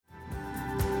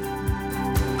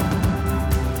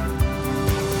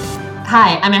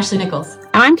Hi, I'm Ashley Nichols.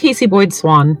 And I'm Casey Boyd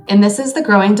Swan. And this is the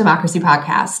Growing Democracy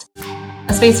Podcast,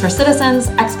 a space for citizens,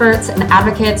 experts, and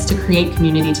advocates to create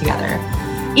community together.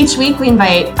 Each week, we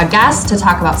invite a guest to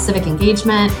talk about civic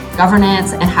engagement,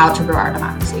 governance, and how to grow our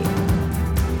democracy.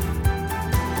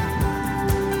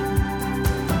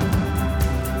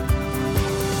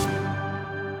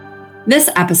 This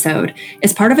episode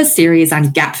is part of a series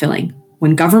on gap filling,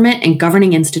 when government and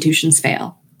governing institutions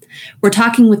fail. We're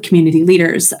talking with community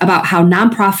leaders about how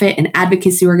nonprofit and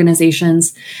advocacy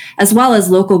organizations, as well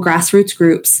as local grassroots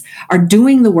groups, are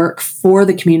doing the work for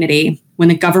the community when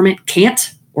the government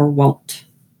can't or won't.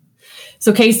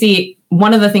 So, Casey,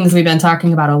 one of the things we've been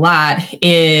talking about a lot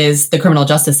is the criminal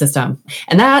justice system.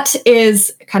 And that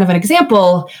is kind of an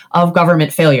example of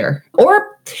government failure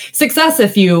or success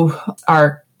if you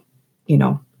are,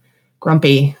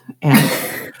 grumpy and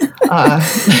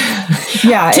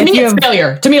yeah. To me, it's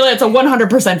failure. To me, it's a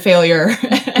 100% failure.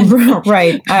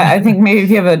 Right. I think maybe if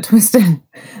you have a twisted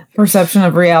perception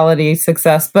of reality,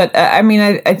 success. But I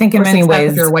think in many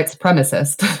ways, if you're a white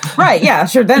supremacist. Right. Yeah,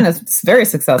 sure. Then it's very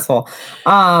successful.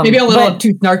 Maybe a little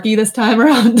too snarky this time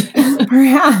around.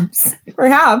 Perhaps.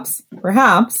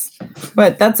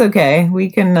 But that's okay.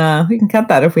 We can cut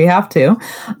that if we have to.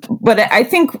 But I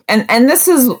think, and this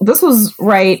was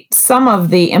right. Some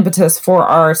of the impetus for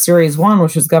our series 1,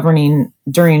 which was governing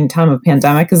during time of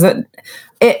pandemic, is that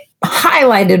it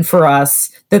highlighted for us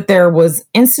that there was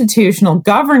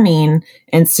governing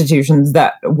institutions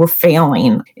that were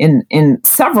failing in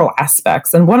several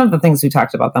aspects. And one of the things we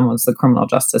talked about then was the criminal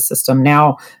justice system.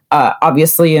 Now,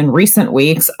 obviously, in recent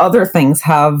weeks, other things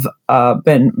have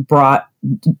been brought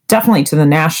definitely to the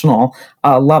national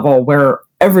level where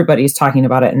everybody's talking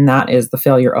about it, and that is the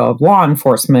failure of law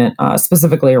enforcement,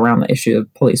 specifically around the issue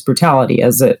of police brutality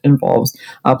as it involves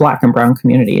Black and Brown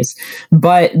communities.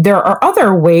 But there are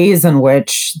other ways in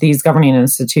which these governing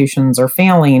institutions are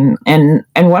failing, and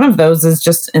one of those is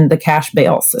just in the cash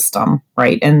bail system,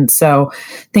 right? And so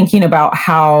thinking about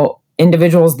how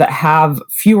individuals that have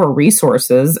fewer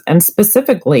resources, and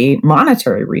specifically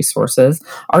monetary resources,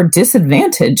 are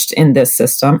disadvantaged in this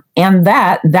system, and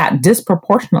that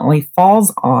disproportionately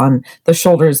falls on the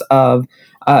shoulders of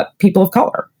people of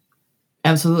color.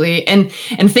 Absolutely. And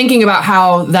thinking about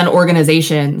how then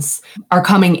organizations are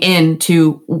coming in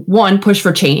to, one, push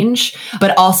for change,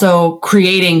 but also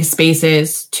creating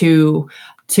spaces to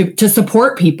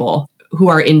support people who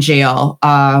are in jail,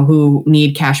 who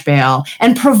need cash bail,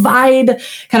 and provide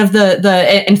kind of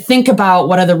and think about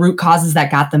what are the root causes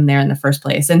that got them there in the first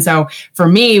place. And so for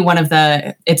me,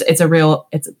 it's a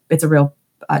real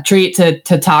treat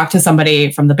to talk to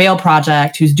somebody from the Bail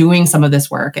Project who's doing some of this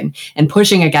work and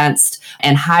pushing against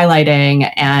and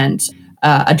highlighting and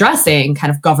addressing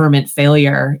kind of government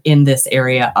failure in this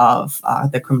area of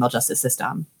the criminal justice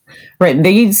system. Right.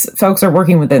 These folks are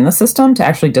working within the system to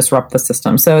actually disrupt the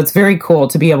system. So it's very cool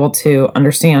to be able to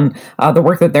understand the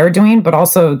work that they're doing, but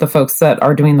also the folks that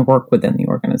are doing the work within the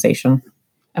organization.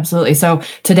 Absolutely. So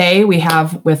today we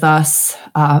have with us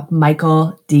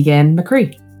Michael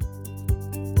Deegan-McCree.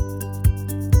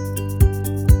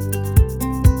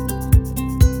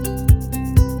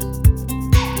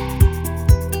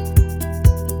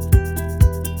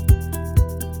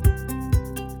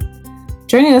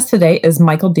 Joining us today is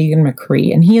Michael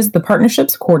Deegan-McCree, and he is the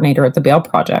Partnerships Coordinator at the Bail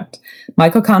Project.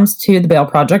 Michael comes to the Bail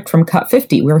Project from Cut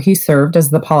 50, where he served as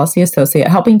the Policy Associate,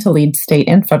 helping to lead state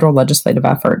and federal legislative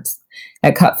efforts.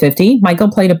 At Cut 50, Michael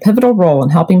played a pivotal role in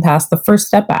helping pass the First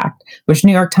Step Act, which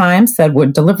New York Times said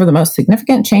would deliver the most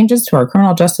significant changes to our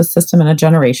criminal justice system in a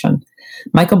generation.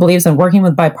 Michael believes in working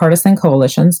with bipartisan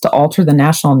coalitions to alter the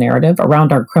national narrative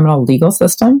around our criminal legal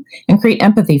system and create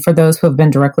empathy for those who have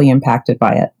been directly impacted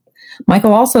by it.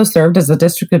 Michael also served as a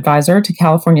district advisor to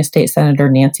California State Senator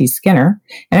Nancy Skinner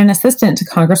and an assistant to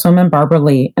Congresswoman Barbara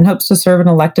Lee, and hopes to serve in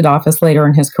elected office later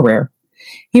in his career.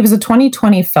 He was a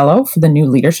 2020 fellow for the New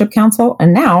Leadership Council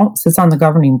and now sits on the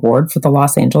governing board for the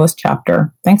Los Angeles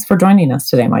chapter. Thanks for joining us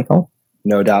today, Michael.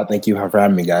 No doubt. Thank you for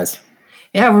having me, guys.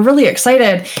 Yeah, we're really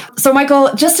excited. So,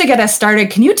 Michael, just to get us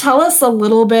started, can you tell us a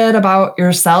little bit about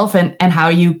yourself and how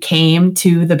you came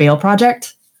to the Bail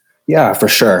Project? Yeah, for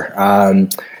sure.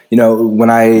 When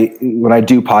I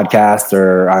do podcasts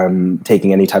or I'm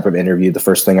taking any type of interview, the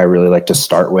first thing I really like to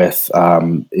start with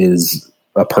is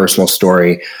a personal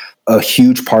story. A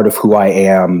huge part of who I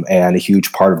am and a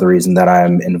huge part of the reason that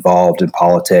I'm involved in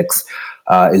politics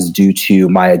is due to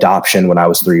my adoption when I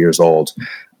was 3 years old.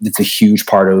 It's a huge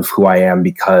part of who I am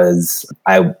because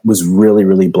I was really,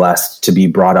 really blessed to be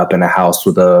brought up in a house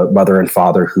with a mother and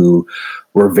father who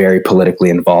were very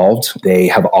politically involved. They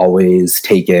have always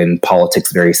taken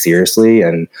politics very seriously.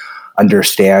 And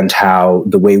understand how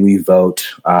the way we vote,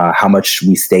 how much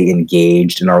we stay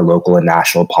engaged in our local and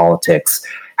national politics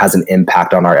has an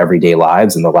impact on our everyday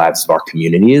lives and the lives of our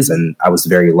communities. And I was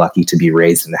very lucky to be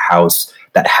raised in a house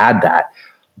that had that.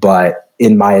 But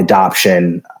in my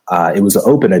adoption, it was an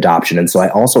open adoption. And so I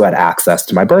also had access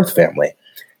to my birth family.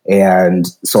 And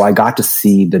so I got to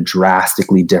see the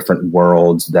drastically different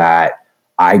worlds that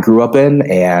I grew up in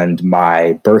and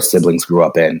my birth siblings grew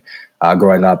up in.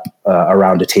 Growing up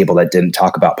around a table that didn't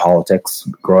talk about politics,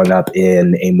 growing up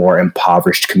in a more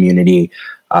impoverished community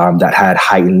that had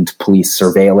heightened police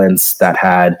surveillance, that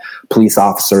had police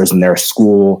officers in their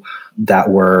school,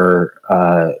 that were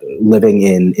living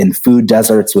in food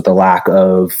deserts with a lack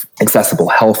of accessible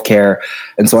healthcare.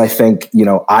 And so I think,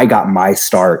 I got my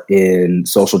start in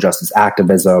social justice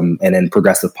activism and in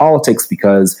progressive politics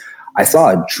because I saw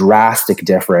a drastic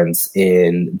difference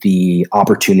in the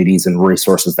opportunities and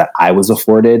resources that I was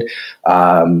afforded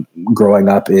growing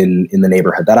up in the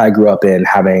neighborhood that I grew up in,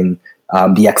 having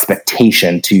the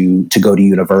expectation to go to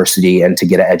university and to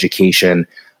get an education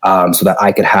so that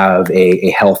I could have a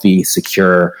healthy,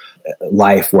 secure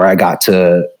life where I got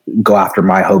to go after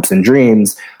my hopes and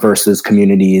dreams versus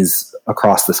communities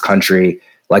across this country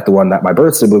like the one that my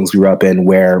birth siblings grew up in,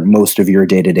 where most of your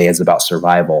day-to-day is about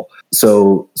survival.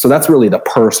 So that's really the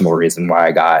personal reason why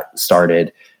I got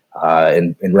started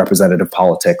in representative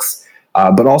politics.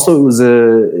 But also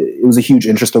it was a huge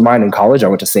interest of mine in college. I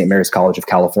went to St. Mary's College of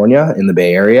California in the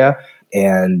Bay Area,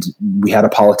 and we had a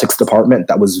politics department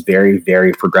that was very,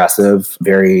 very progressive,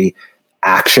 very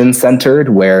action-centered,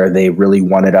 where they really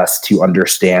wanted us to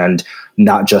understand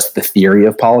not just the theory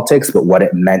of politics, but what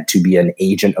it meant to be an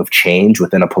agent of change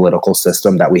within a political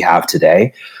system that we have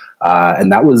today.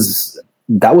 And that was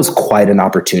quite an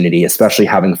opportunity, especially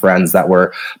having friends that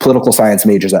were political science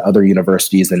majors at other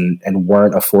universities and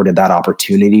weren't afforded that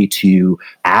opportunity to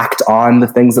act on the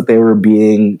things that they were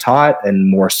being taught, and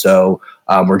more so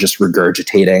were just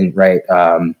regurgitating, right?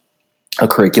 A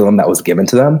curriculum that was given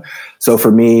to them. So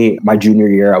for me, my junior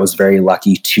year, I was very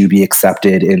lucky to be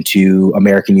accepted into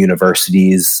American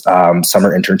University's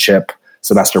summer internship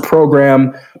semester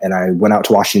program. And I went out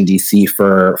to Washington, D.C.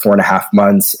 for 4.5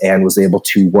 months and was able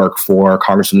to work for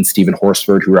Congressman Stephen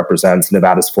Horsford, who represents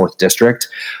Nevada's 4th District,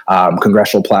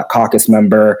 Congressional Platte Caucus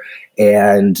member.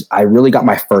 And I really got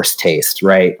my first taste,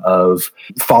 right, of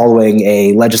following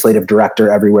a legislative director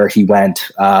everywhere he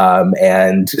went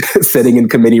and sitting in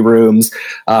committee rooms.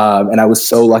 And I was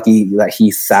so lucky that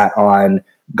he sat on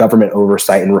government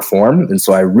oversight and reform. And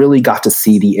so I really got to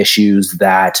see the issues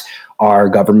that our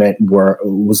government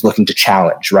was looking to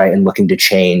challenge, right, and looking to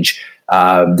change.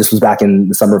 This was back in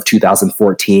the summer of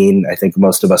 2014. I think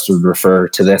most of us would refer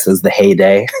to this as the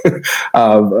heyday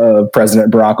of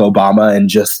President Barack Obama, and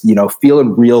just,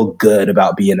 feeling real good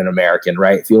about being an American,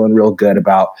 right? Feeling real good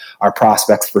about our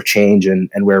prospects for change and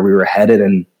where we were headed.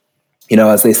 And,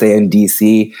 as they say in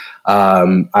DC,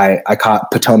 I caught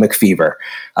Potomac fever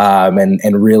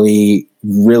and really,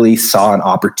 really saw an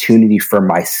opportunity for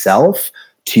myself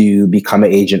to become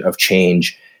an agent of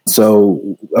change.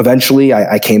 So eventually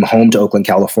I came home to Oakland,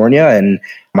 California, and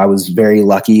I was very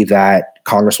lucky that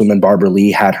Congresswoman Barbara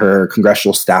Lee had her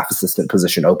congressional staff assistant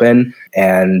position open.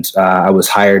 And I was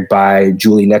hired by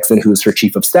Julie Nixon, who's her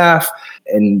chief of staff.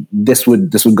 And this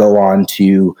would go on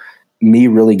to me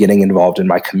really getting involved in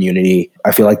my community.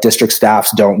 I feel like district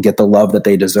staffs don't get the love that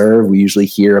they deserve. We usually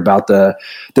hear about the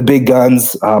big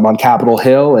guns on Capitol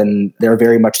Hill, and they're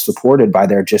very much supported by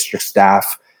their district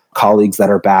staff colleagues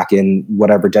that are back in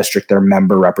whatever district their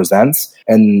member represents.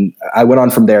 And I went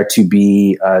on from there to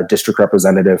be a district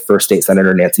representative for State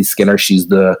Senator Nancy Skinner. She's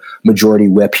the majority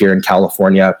whip here in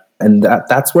California. And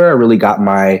that's where I really got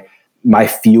my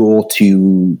fuel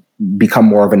to become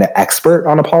more of an expert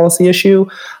on a policy issue.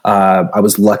 I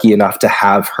was lucky enough to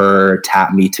have her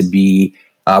tap me to be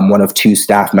one of 2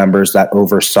 staff members that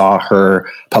oversaw her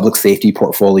public safety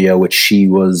portfolio, which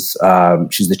she's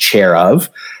the chair of.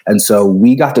 And so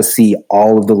we got to see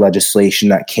all of the legislation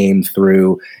that came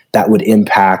through that would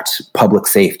impact public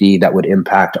safety, that would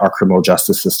impact our criminal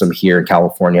justice system here in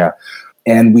California.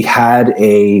 And we had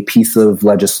a piece of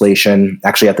legislation,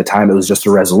 actually at the time it was just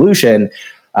a resolution,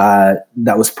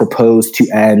 that was proposed to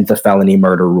end the felony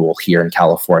murder rule here in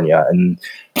California. And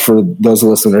for those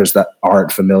listeners that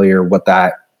aren't familiar, what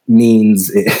that means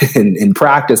in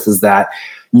practice is that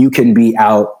you can be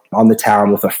out on the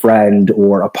town with a friend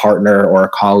or a partner or a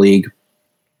colleague,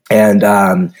 and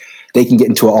they can get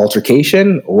into an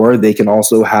altercation, or they can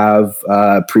also have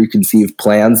preconceived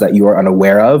plans that you are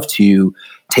unaware of to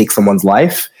take someone's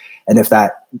life. And if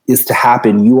that is to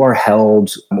happen, you are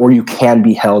held, or you can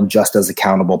be held just as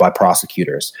accountable by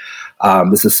prosecutors.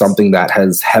 This is something that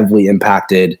has heavily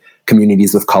impacted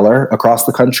communities of color across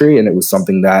the country. And it was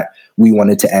something that we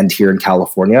wanted to end here in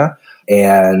California.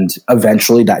 And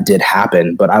eventually that did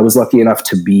happen. But I was lucky enough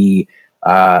to be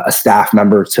a staff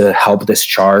member to help this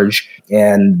charge.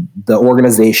 And the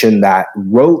organization that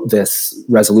wrote this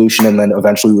resolution and then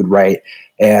eventually would write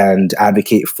and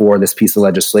advocate for this piece of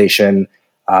legislation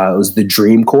was the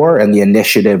Dream Corps, and the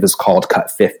initiative is called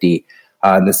Cut 50.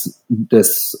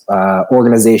 This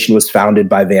organization was founded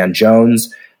by Van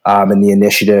Jones, and the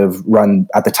initiative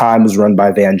at the time was run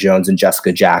by Van Jones and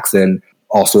Jessica Jackson,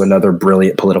 also another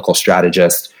brilliant political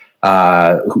strategist.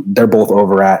 They're both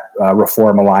over at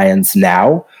Reform Alliance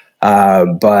now,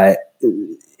 but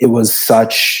it was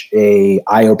such a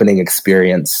eye-opening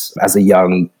experience as a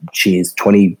young,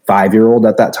 25-year-old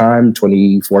at that time,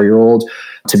 24-year-old,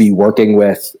 to be working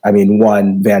with,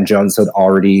 one, Van Jones had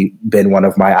already been one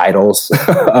of my idols.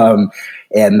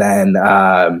 And then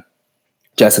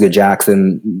Jessica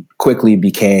Jackson quickly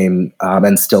became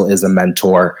and still is a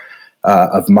mentor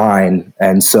of mine.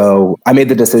 And so I made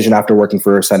the decision after working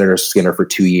for Senator Skinner for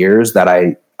 2 years that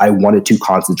I wanted to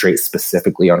concentrate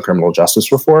specifically on criminal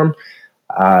justice reform,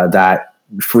 that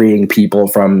freeing people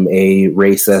from a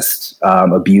racist,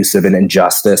 abusive, and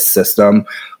injustice system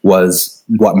was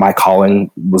what my calling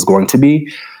was going to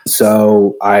be.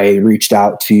 So I reached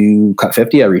out to Cut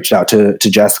 50. I reached out to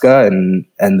Jessica,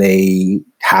 and they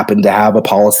happened to have a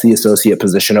policy associate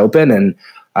position open, and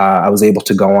I was able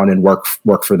to go on and work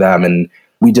for them. And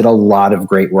we did a lot of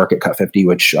great work at Cut 50,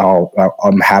 which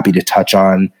I'm happy to touch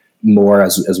on more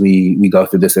as we go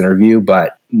through this interview.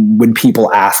 But when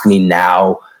people ask me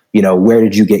now, where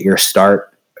did you get your start?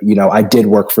 I did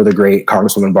work for the great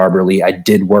Congresswoman Barbara Lee. I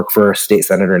did work for State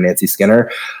Senator Nancy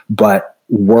Skinner, but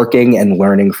working and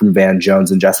learning from Van Jones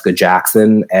and Jessica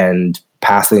Jackson and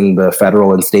passing the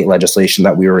federal and state legislation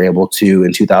that we were able to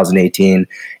in 2018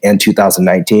 and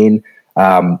 2019,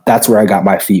 that's where I got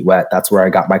my feet wet. That's where I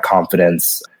got my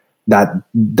confidence.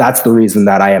 That's the reason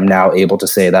that I am now able to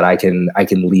say that I can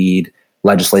lead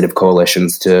legislative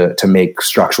coalitions to make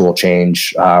structural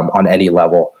change on any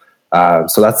level.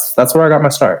 So that's where I got my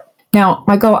start. Now,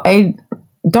 Michael, I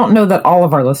don't know that all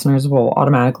of our listeners will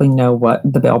automatically know what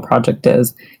the Bail Project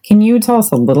is. Can you tell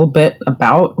us a little bit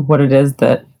about what it is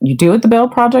that you do at the Bail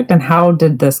Project, and how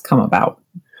did this come about?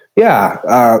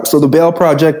 Yeah. So the Bail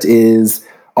Project is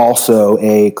also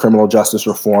a criminal justice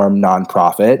reform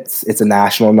nonprofit. It's a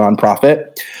national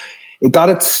nonprofit. It got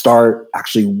its start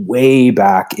actually way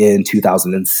back in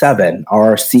 2007.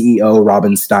 Our CEO,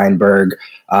 Robin Steinberg,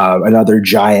 another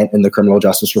giant in the criminal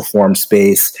justice reform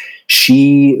space,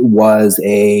 she was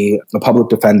a public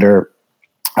defender,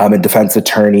 a defense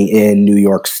attorney in New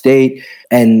York State.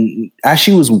 And as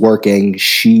she was working,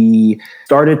 she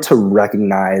started to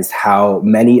recognize how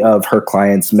many of her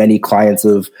clients, many clients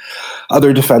of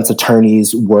other defense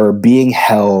attorneys, were being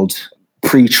held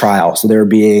pre-trial. So they were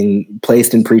being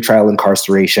placed in pretrial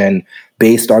incarceration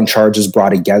based on charges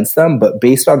brought against them, but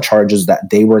based on charges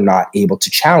that they were not able to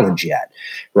challenge yet,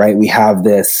 right? We have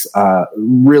this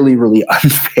really, really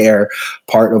unfair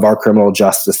part of our criminal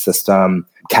justice system,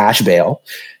 cash bail,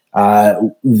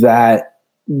 that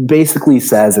basically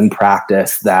says in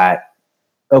practice that,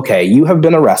 okay, you have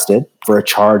been arrested for a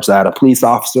charge that a police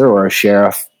officer or a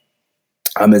sheriff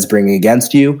is bringing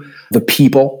against you. The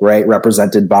people, right,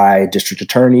 represented by district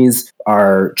attorneys,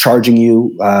 are charging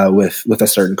you with a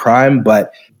certain crime,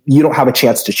 but you don't have a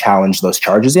chance to challenge those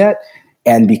charges yet.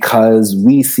 And because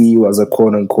we see you as a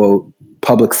quote unquote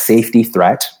public safety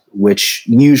threat, which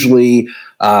usually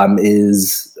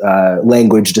is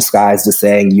language disguised as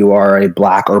saying you are a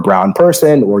black or brown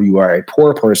person or you are a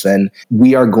poor person,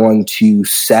 we are going to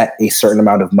set a certain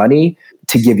amount of money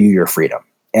to give you your freedom.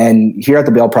 And here at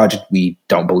the Bail Project, we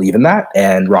don't believe in that.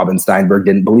 And Robin Steinberg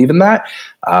didn't believe in that.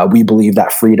 We believe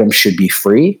that freedom should be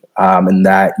free, and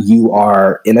that you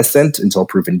are innocent until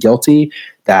proven guilty,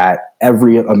 that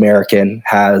every American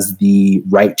has the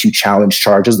right to challenge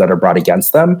charges that are brought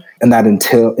against them, and that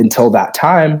until that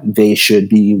time, they should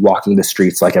be walking the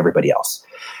streets like everybody else.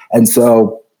 And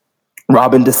so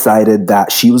Robin decided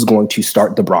that she was going to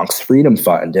start the Bronx Freedom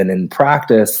Fund. And in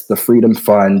practice, the Freedom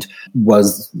Fund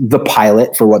was the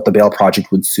pilot for what the Bail Project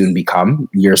would soon become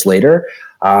years later,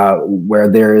 where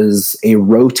there is a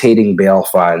rotating bail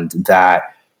fund that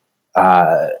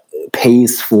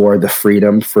pays for the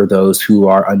freedom for those who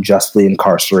are unjustly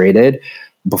incarcerated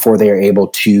before they are able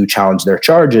to challenge their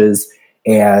charges.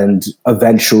 And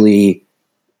eventually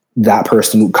that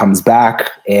person comes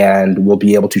back and will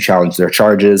be able to challenge their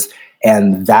charges.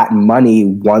 And that money,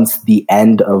 once the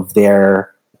end of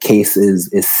their case is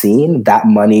seen, that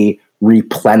money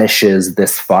replenishes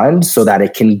this fund so that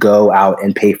it can go out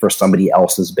and pay for somebody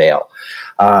else's bail.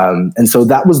 And so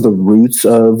that was the roots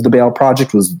of the bail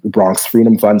project, was the Bronx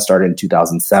Freedom Fund, started in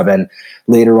 2007.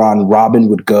 Later on, Robin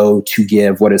would go to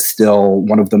give what is still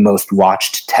one of the most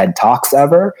watched TED Talks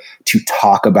ever, to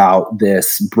talk about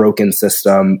this broken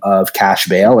system of cash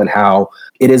bail and how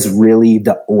it is really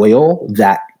the oil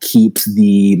that keeps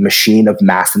the machine of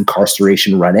mass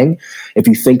incarceration running. If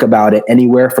you think about it,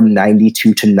 anywhere from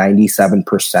 92 to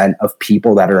 97% of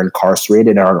people that are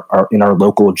incarcerated are in our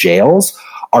local jails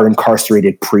are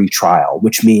incarcerated pre-trial,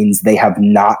 which means they have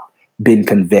not been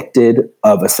convicted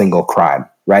of a single crime,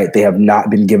 right? They have not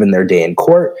been given their day in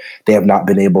court. They have not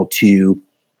been able to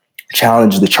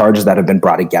challenge the charges that have been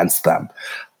brought against them.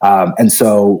 And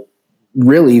so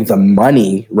really the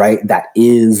money, right, that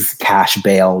is cash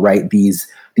bail, right, these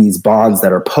bonds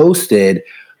that are posted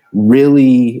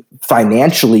really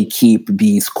financially keep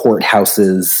these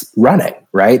courthouses running,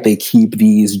 right? They keep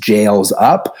these jails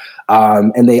up,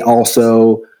 and they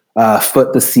also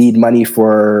foot the seed money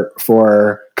for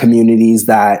communities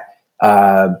that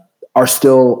are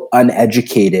still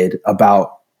uneducated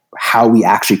about how we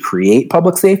actually create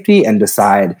public safety and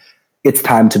decide it's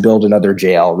time to build another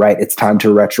jail, right? It's time to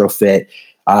retrofit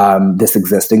this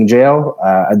existing jail.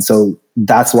 And so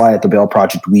that's why at the Bail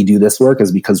Project we do this work,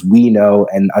 is because we know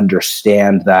and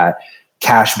understand that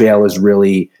cash bail is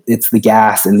really, it's the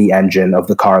gas in the engine of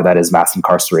the car that is mass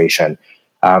incarceration.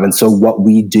 And so what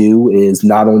we do is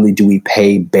not only do we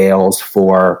pay bails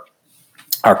for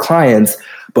our clients,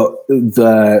 but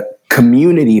the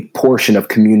community portion of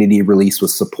community release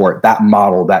with support, that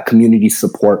model, that community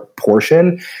support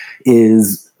portion,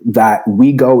 is that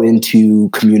we go into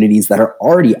communities that are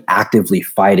already actively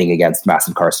fighting against mass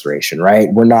incarceration,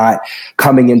 right? We're not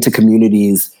coming into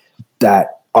communities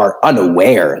that are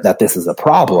unaware that this is a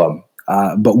problem.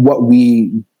 But what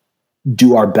we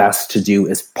do our best to do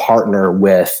is partner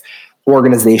with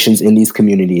organizations in these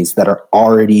communities that are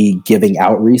already giving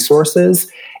out resources.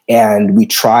 And we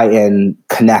try and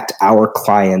connect our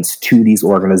clients to these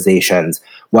organizations,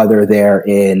 whether they're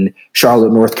in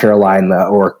Charlotte, North Carolina,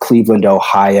 or Cleveland,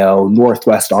 Ohio,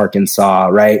 Northwest Arkansas,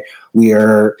 right? We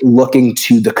are looking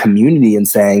to the community and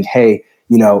saying, hey,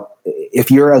 you know, if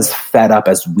you're as fed up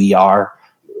as we are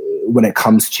when it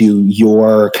comes to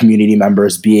your community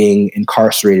members being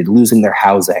incarcerated, losing their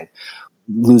housing,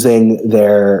 losing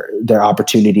their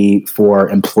opportunity for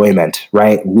employment,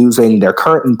 right? Losing their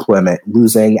current employment,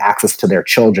 losing access to their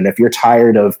children. If you're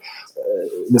tired of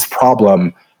this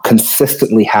problem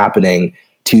consistently happening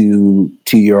to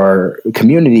your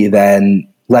community, then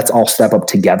let's all step up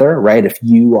together, right? If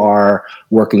you are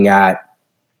working at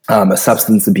a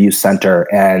substance abuse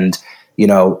center and, you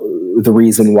know, the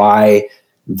reason why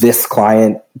this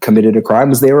client committed a crime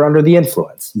was they were under the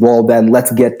influence. Well, then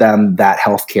let's get them that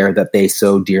health care that they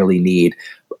so dearly need.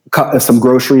 Some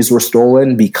groceries were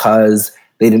stolen because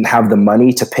they didn't have the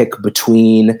money to pick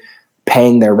between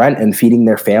paying their rent and feeding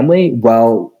their family.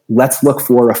 Well, let's look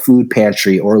for a food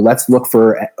pantry, or let's look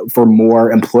for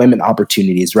more employment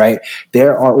opportunities, right?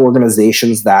 There are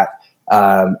organizations that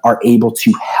are able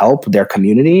to help their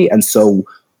community. And so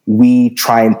we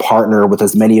try and partner with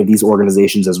as many of these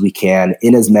organizations as we can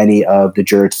in as many of the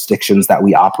jurisdictions that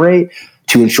we operate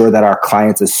to ensure that our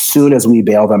clients, as soon as we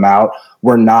bail them out,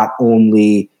 we're not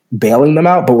only bailing them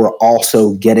out, but we're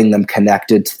also getting them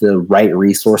connected to the right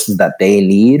resources that they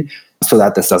need so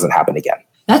that this doesn't happen again.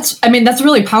 That's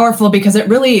really powerful, because it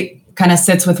really kind of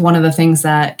sits with one of the things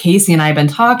that Casey and I have been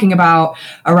talking about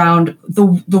around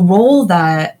the role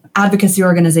that advocacy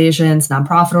organizations,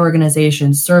 nonprofit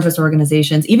organizations, service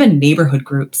organizations, even neighborhood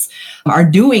groups are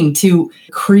doing to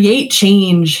create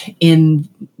change in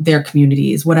their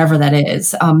communities, whatever that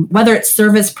is, whether it's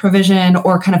service provision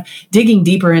or kind of digging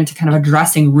deeper into kind of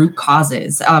addressing root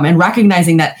causes, and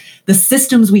recognizing that the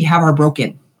systems we have are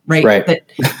broken. Right. That,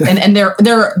 and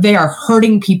they are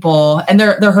hurting people, and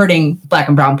they're hurting Black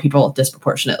and brown people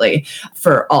disproportionately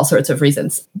for all sorts of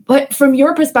reasons. But from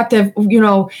your perspective, you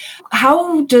know,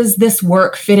 how does this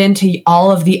work fit into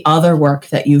all of the other work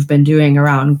that you've been doing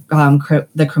around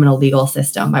the criminal legal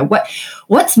system?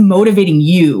 What's motivating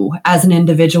you as an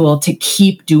individual to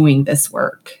keep doing this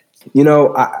work? You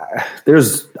know, I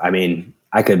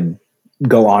could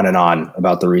go on and on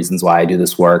about the reasons why I do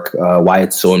this work, why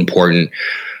it's so important.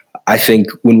 I think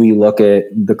when we look at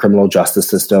the criminal justice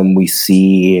system, we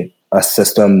see a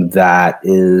system that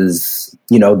is,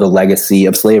 you know, the legacy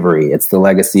of slavery. It's the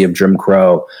legacy of Jim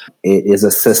Crow. It is a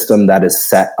system that is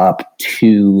set up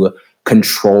to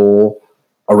control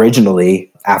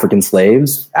originally African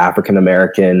slaves, African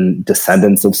American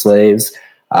descendants of slaves.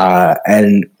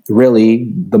 And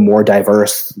really, the more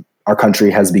diverse our country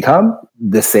has become,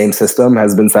 the same system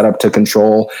has been set up to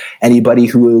control anybody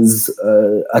who is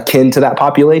akin to that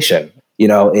population.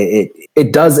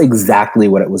 It does exactly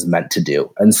what it was meant to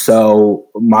do. And so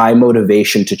my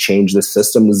motivation to change the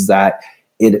system is that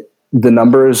the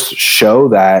numbers show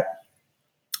that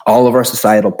all of our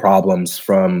societal problems,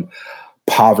 from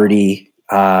poverty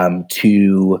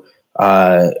to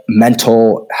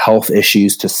mental health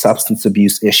issues, to substance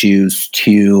abuse issues,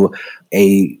 to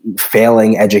a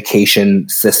failing education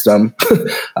system,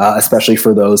 especially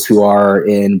for those who are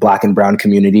in Black and brown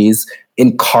communities,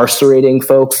 incarcerating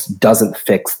folks doesn't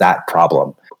fix that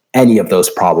problem, any of those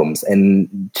problems.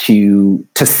 And to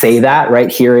say that, right,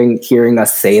 hearing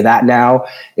us say that now,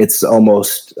 it's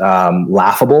almost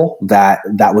laughable that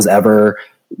was ever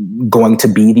going to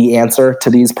be the answer to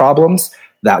these problems,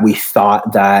 that we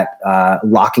thought that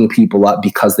locking people up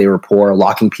because they were poor,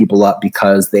 locking people up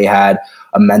because they had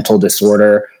a mental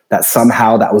disorder, that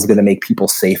somehow that was going to make people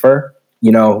safer.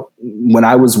 When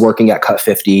I was working at Cut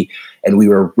 50 and we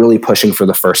were really pushing for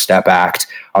the First Step Act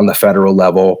on the federal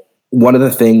level, one of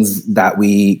the things that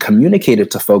we communicated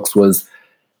to folks was,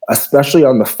 especially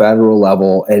on the federal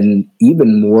level and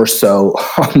even more so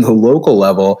on the local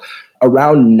level,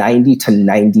 around 90 to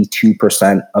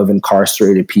 92% of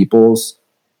incarcerated peoples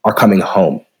are coming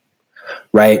home,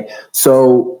 right?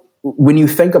 So when you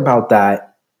think about that,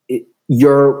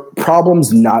 your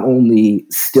problems not only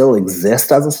still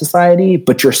exist as a society,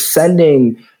 but you're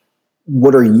sending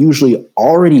what are usually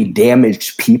already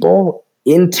damaged people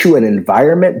into an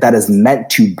environment that is meant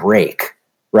to break,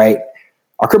 right?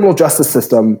 Our criminal justice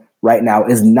system right now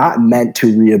is not meant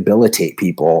to rehabilitate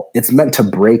people. It's meant to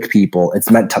break people.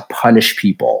 It's meant to punish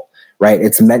people, right?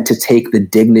 It's meant to take the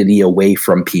dignity away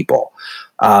from people.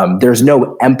 There's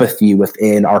no empathy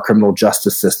within our criminal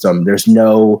justice system. There's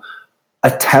no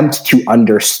attempt to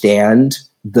understand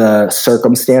the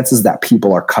circumstances that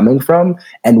people are coming from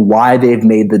and why they've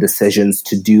made the decisions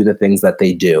to do the things that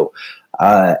they do.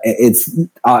 I'm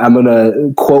going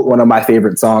to quote one of my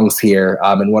favorite songs here,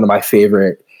 and one of my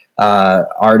favorite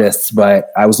artists, but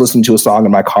I was listening to a song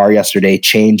in my car yesterday,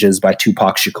 Changes by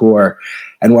Tupac Shakur.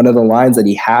 And one of the lines that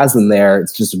he has in there,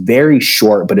 it's just very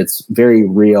short, but it's very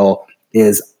real,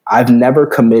 is, "I've never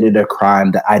committed a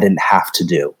crime that I didn't have to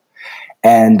do."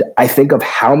 And I think of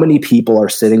how many people are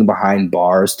sitting behind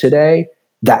bars today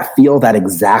that feel that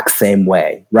exact same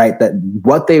way, right? That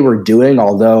what they were doing,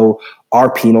 although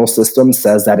our penal system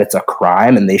says that it's a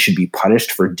crime and they should be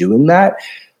punished for doing that,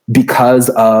 because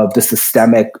of the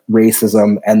systemic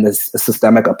racism and the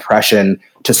systemic oppression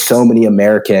to so many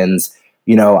Americans.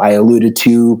 I alluded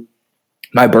to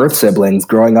my birth siblings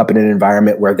growing up in an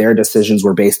environment where their decisions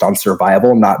were based on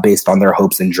survival, not based on their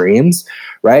hopes and dreams,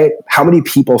 right? How many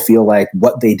people feel like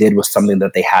what they did was something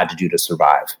that they had to do to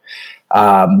survive?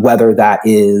 Whether that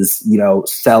is,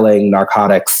 selling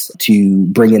narcotics to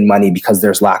bring in money because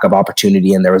there's lack of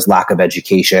opportunity and there was lack of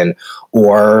education,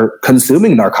 or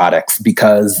consuming narcotics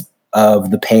because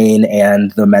of the pain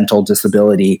and the mental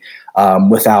disability,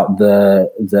 without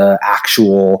the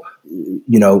actual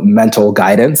mental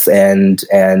guidance and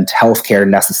healthcare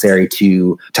necessary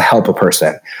to help a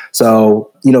person.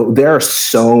 So, there are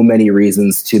so many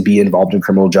reasons to be involved in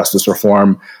criminal justice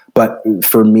reform. But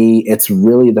for me, it's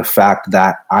really the fact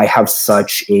that I have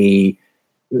such a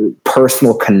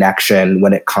personal connection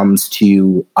when it comes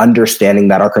to understanding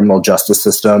that our criminal justice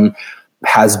system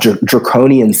has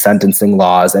draconian sentencing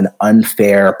laws and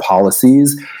unfair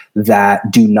policies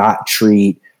that do not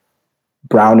treat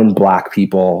brown and Black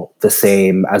people the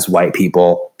same as white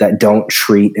people, that don't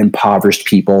treat impoverished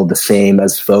people the same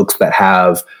as folks that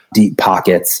have deep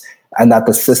pockets, and that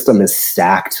the system is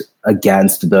stacked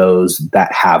against those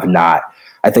that have not.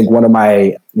 I think one of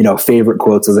my favorite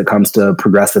quotes as it comes to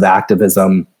progressive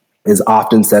activism is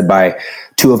often said by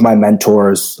two of my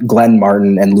mentors, Glenn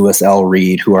Martin and Louis L.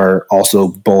 Reed, who are also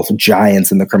both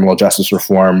giants in the criminal justice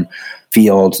reform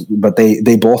field. But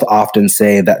they both often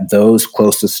say that those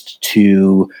closest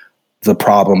to the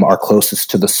problem are closest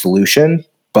to the solution,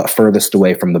 but furthest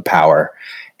away from the power.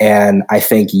 And I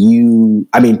think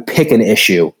pick an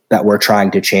issue that we're trying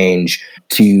to change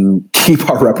to keep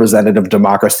our representative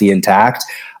democracy intact.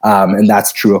 And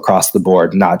that's true across the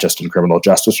board, not just in criminal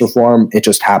justice reform. It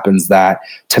just happens that,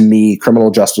 to me, criminal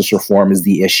justice reform is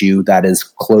the issue that is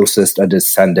closest a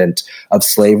descendant of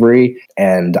slavery.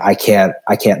 And I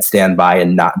can't stand by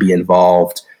and not be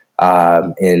involved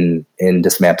in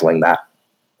dismantling that.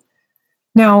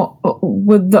 Now,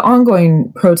 with the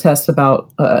ongoing protests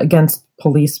about against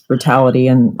police brutality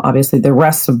and obviously the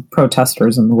arrests of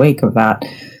protesters in the wake of that,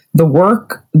 the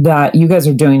work that you guys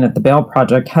are doing at the Bail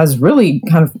Project has really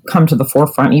kind of come to the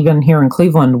forefront. Even here in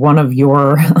Cleveland, one of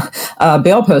your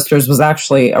bail posters was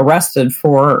actually arrested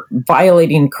for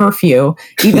violating curfew,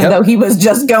 even though he was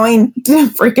just going to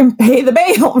freaking pay the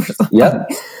bail or something.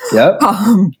 Yep.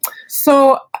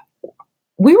 So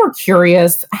we were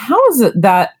curious, how is it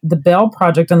that the Bail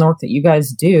Project and the work that you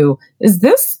guys do, is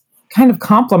this kind of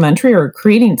complementary or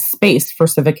creating space for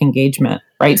civic engagement,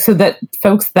 right? So that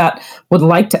folks that would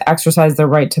like to exercise their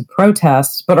right to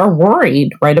protest, but are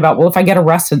worried, right, about, well, if I get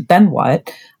arrested, then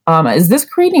what? Is this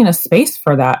creating a space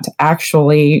for that to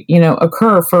actually,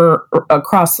 occur for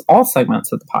across all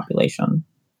segments of the population?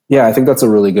 Yeah, I think that's a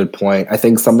really good point. I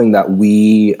think something that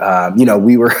we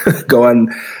were going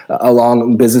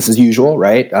along business as usual,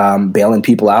 right? Bailing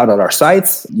people out on our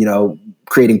sites,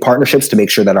 creating partnerships to make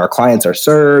sure that our clients are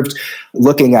served,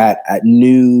 looking at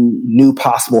new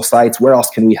possible sites. Where else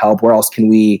can we help? Where else can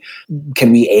we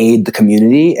aid the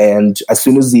community? And as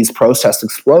soon as these protests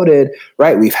exploded,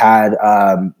 right, we've had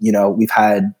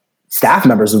staff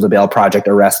members of the Bail Project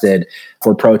arrested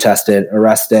for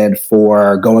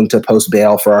going to post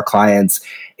bail for our clients.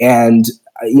 And,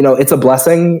 it's a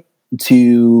blessing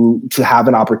to have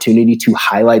an opportunity to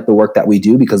highlight the work that we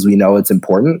do because we know it's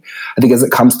important. I think as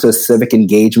it comes to civic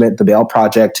engagement, the Bail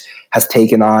Project has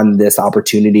taken on this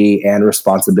opportunity and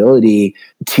responsibility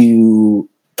to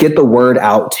get the word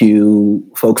out to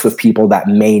folks of people that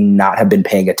may not have been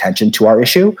paying attention to our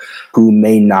issue, who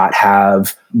may not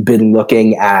have been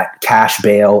looking at cash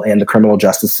bail and the criminal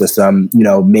justice system.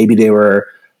 Maybe they were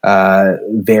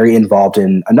very involved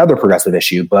in another progressive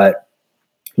issue, but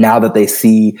now that they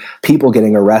see people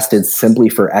getting arrested simply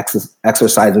for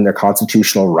exercising their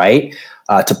constitutional right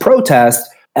to protest,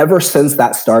 ever since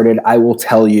that started, I will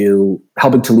tell you,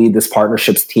 helping to lead this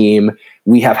partnerships team,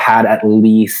 we have had at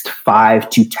least 5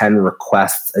 to 10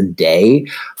 requests a day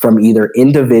from either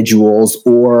individuals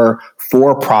or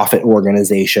for-profit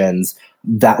organizations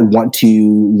that want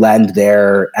to lend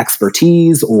their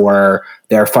expertise or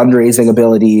their fundraising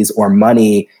abilities or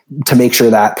money to make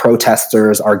sure that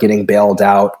protesters are getting bailed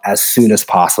out as soon as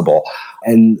possible.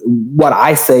 And what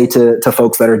I say to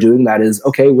folks that are doing that is,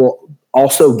 okay, well,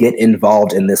 also get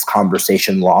involved in this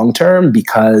conversation long term,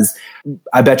 because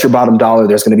I bet your bottom dollar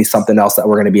there's going to be something else that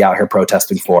we're going to be out here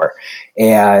protesting for.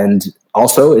 And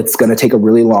also, it's going to take a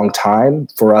really long time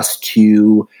for us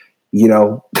to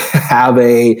have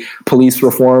a police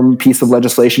reform piece of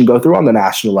legislation go through on the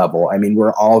national level. I mean,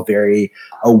 we're all very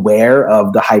aware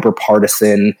of the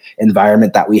hyper-partisan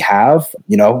environment that we have.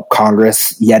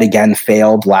 Congress yet again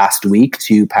failed last week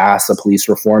to pass a police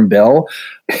reform bill.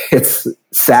 It's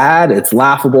sad, it's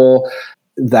laughable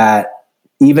that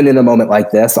even in a moment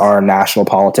like this, our national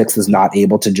politics is not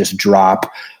able to just drop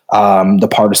the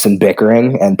partisan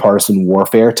bickering and partisan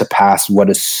warfare to pass what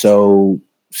is so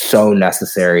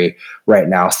necessary right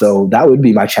now. So that would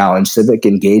be my challenge. Civic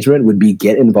engagement would be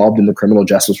get involved in the criminal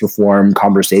justice reform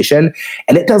conversation.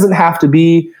 And it doesn't have to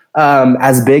be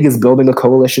as big as building a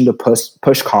coalition to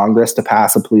push Congress to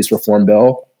pass a police reform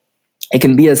bill. It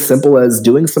can be as simple as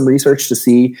doing some research to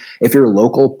see if your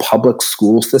local public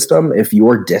school system, if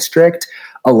your district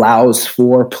allows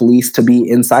for police to be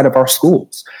inside of our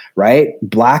schools, right?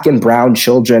 Black and brown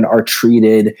children are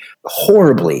treated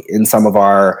horribly in some of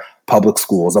our public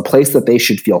schools, a place that they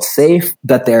should feel safe,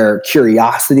 that their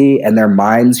curiosity and their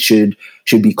minds should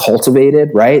be cultivated,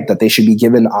 right? That they should be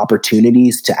given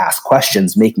opportunities to ask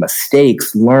questions, make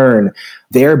mistakes, learn.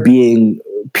 They're being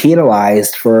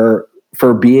penalized for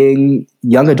being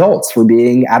young adults, for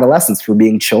being adolescents, for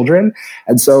being children.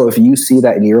 And so if you see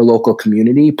that in your local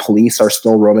community, police are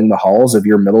still roaming the halls of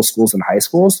your middle schools and high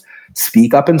schools,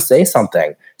 speak up and say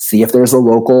something. See if there's a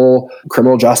local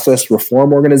criminal justice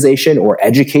reform organization or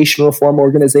education reform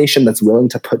organization that's willing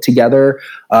to put together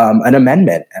an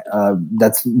amendment,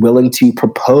 that's willing to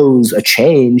propose a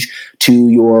change to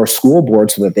your school board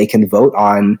so that they can vote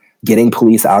on getting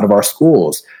police out of our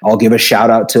schools. I'll give a shout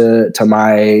out to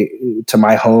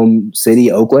my home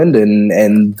city, Oakland,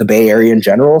 and the Bay Area in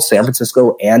general. San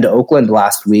Francisco and Oakland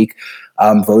last week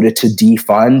voted to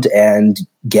defund and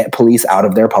get police out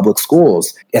of their public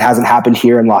schools. It hasn't happened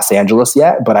here in Los Angeles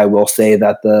yet, but I will say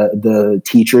that the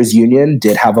teachers union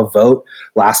did have a vote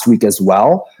last week as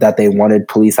well, that they wanted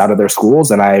police out of their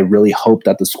schools. And I really hope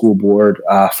that the school board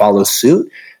follows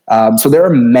suit. So there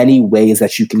are many ways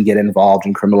that you can get involved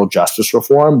in criminal justice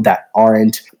reform that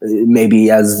aren't maybe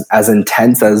as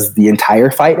intense as the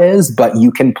entire fight is, but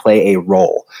you can play a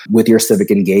role with your civic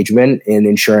engagement in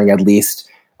ensuring at least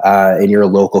in your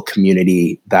local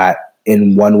community that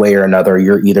in one way or another,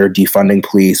 you're either defunding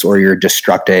police or you're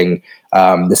destructing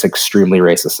this extremely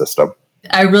racist system.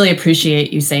 I really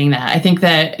appreciate you saying that. I think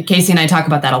that Casey and I talk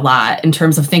about that a lot in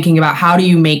terms of thinking about how do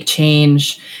you make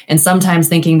change, and sometimes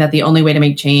thinking that the only way to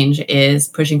make change is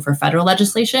pushing for federal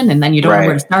legislation, and then you don't know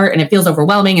where to start and it feels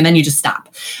overwhelming and then you just stop.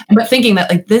 But thinking that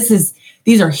like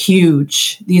these are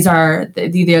huge. These are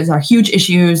huge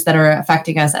issues that are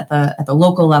affecting us at the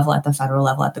local level, at the federal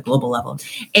level, at the global level,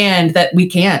 and that we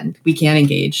can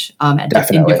engage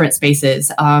in different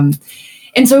spaces.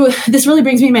 And so this really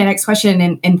brings me to my next question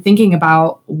in thinking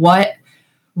about what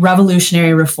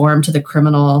revolutionary reform to the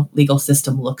criminal legal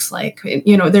system looks like.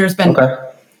 You know, there's been,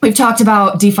 we've talked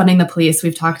about defunding the police.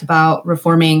 We've talked about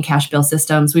reforming cash bail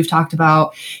systems. We've talked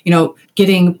about, you know,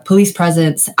 getting police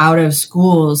presence out of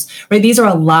schools, right? These are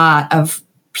a lot of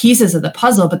pieces of the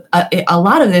puzzle, but a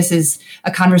lot of this is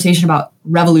a conversation about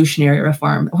revolutionary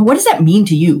reform. What does that mean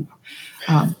to you?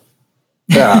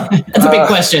 Yeah, that's a big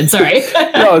question. Sorry.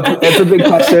 No, it's a big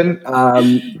question.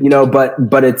 You know,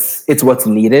 but it's what's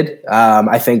needed.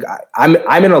 I think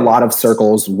I'm in a lot of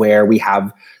circles where we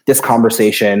have this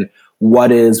conversation.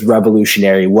 What is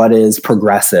revolutionary? What is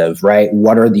progressive? Right?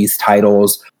 What are these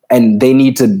titles? And they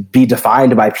need to be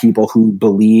defined by people who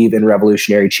believe in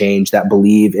revolutionary change, that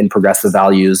believe in progressive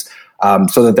values,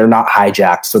 so that they're not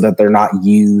hijacked, so that they're not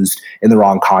used in the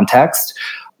wrong context.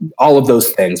 All of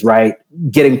those things, right?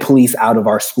 Getting police out of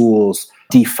our schools,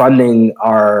 defunding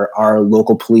our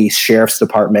local police, sheriff's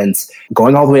departments,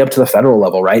 going all the way up to the federal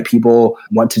level, right? People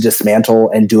want to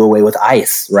dismantle and do away with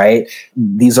ICE, right?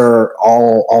 These are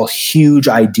all huge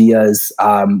ideas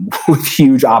with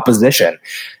huge opposition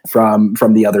from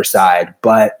the other side.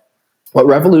 But what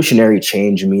revolutionary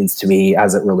change means to me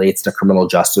as it relates to criminal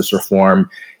justice reform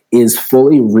is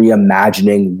fully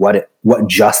reimagining what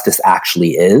justice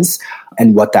actually is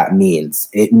and what that means.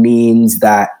 It means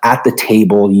that at the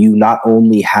table, you not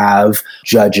only have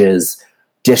judges,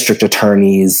 district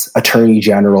attorneys, attorney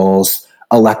generals,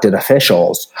 elected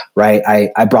officials, right?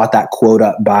 I brought that quote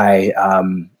up by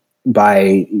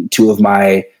two of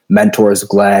my mentors,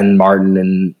 Glenn Martin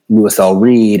and Louis L.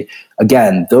 Reed.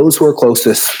 Again, those who are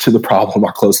closest to the problem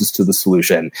are closest to the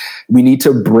solution. We need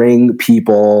to bring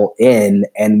people in,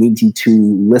 and we need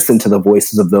to listen to the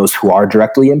voices of those who are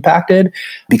directly impacted,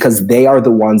 because they are the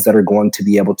ones that are going to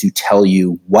be able to tell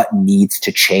you what needs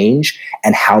to change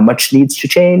and how much needs to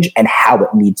change and how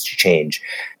it needs to change.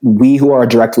 We who are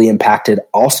directly impacted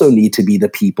also need to be the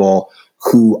people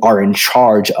who are in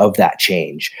charge of that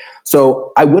change.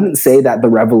 So I wouldn't say that the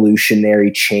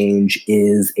revolutionary change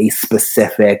is a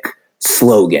specific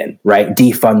slogan, right?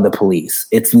 Defund the police.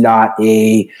 It's not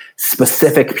a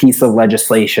specific piece of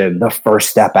legislation, the First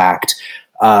Step Act.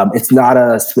 It's not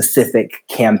a specific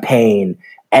campaign,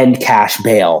 end cash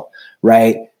bail,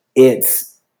 right?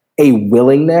 It's a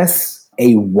willingness,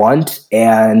 a want,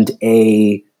 and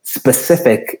a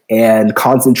specific and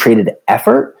concentrated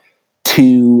effort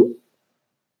to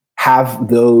have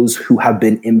those who have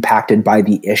been impacted by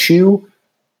the issue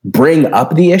bring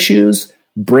up the issues,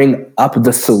 bring up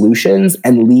the solutions,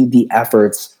 and lead the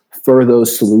efforts for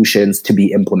those solutions to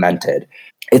be implemented.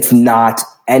 It's not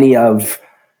any of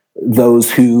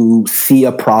those who see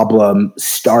a problem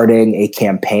starting a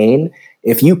campaign.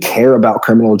 If you care about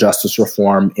criminal justice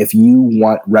reform, if you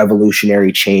want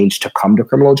revolutionary change to come to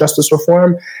criminal justice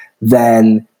reform,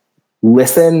 then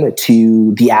listen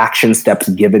to the action steps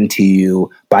given to you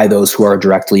by those who are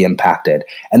directly impacted.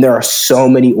 And there are so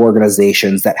many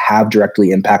organizations that have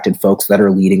directly impacted folks that are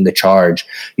leading the charge.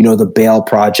 You know, the Bail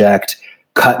Project,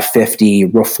 Cut 50,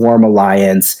 Reform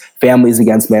Alliance, Families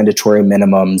Against Mandatory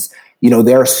Minimums. You know,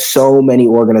 there are so many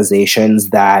organizations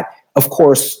that, of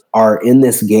course, are in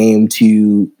this game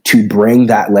to bring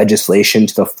that legislation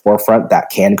to the forefront that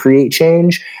can create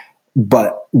change.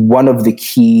 But one of the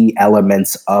key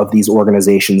elements of these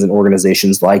organizations and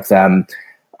organizations like them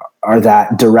are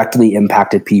that directly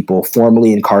impacted people,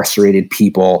 formerly incarcerated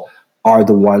people, are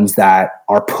the ones that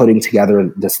are putting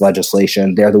together this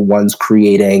legislation. They're the ones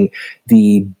creating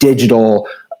the digital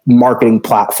marketing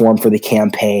platform for the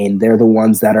campaign. They're the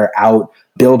ones that are out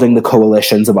building the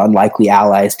coalitions of unlikely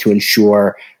allies to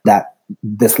ensure that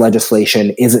this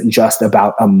legislation isn't just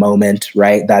about a moment,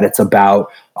 right? That it's about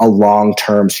a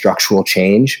long-term structural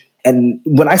change. And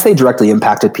when I say directly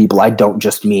impacted people, I don't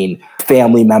just mean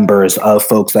family members of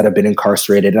folks that have been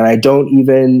incarcerated. And I don't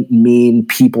even mean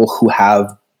people who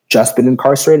have just been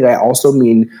incarcerated. I also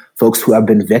mean folks who have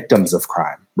been victims of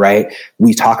crime, right?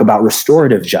 We talk about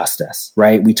restorative justice,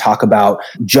 right? We talk about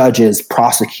judges,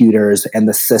 prosecutors, and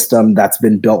the system that's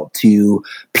been built to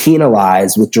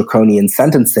penalize with draconian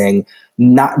sentencing,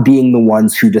 not being the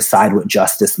ones who decide what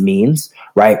justice means,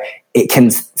 right? It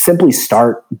can simply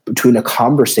start between a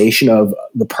conversation of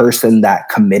the person that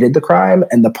committed the crime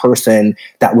and the person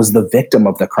that was the victim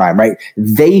of the crime, right?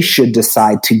 They should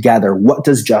decide together, what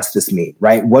does justice mean,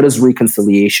 right? What does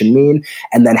reconciliation mean?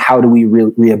 And then how do we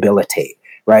rehabilitate,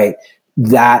 right?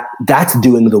 That's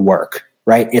doing the work,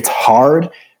 right? It's hard.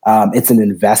 It's an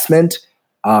investment.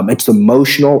 It's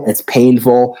emotional. It's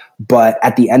painful. But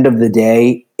at the end of the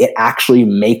day, it actually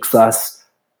makes us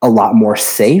a lot more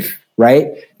safe, right,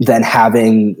 than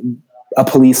having a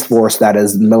police force that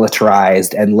is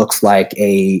militarized and looks like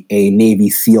a Navy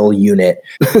SEAL unit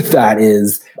that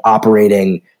is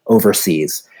operating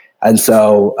overseas. And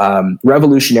so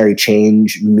revolutionary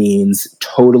change means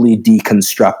totally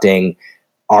deconstructing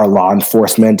our law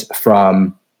enforcement,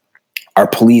 from our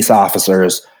police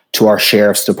officers to our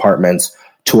sheriff's departments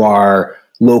to our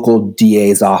local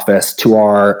DA's office to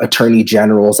our attorney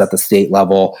generals at the state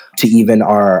level to even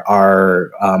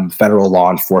our federal law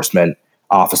enforcement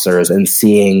officers, and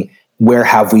seeing where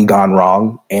have we gone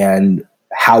wrong and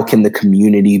how can the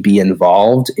community be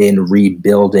involved in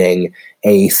rebuilding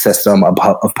a system of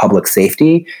public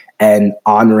safety, and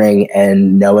honoring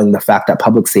and knowing the fact that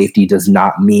public safety does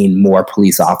not mean more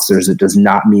police officers. It does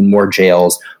not mean more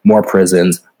jails, more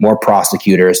prisons, more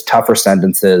prosecutors, tougher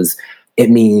sentences. It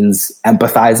means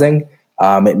empathizing.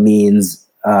 It means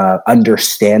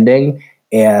understanding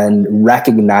and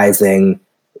recognizing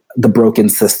the broken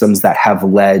systems that have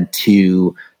led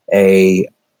to a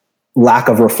lack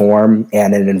of reform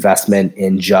and an investment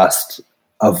in just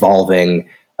evolving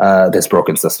this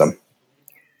broken system.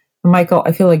 Michael,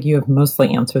 I feel like you have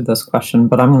mostly answered this question,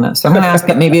 but I'm going to ask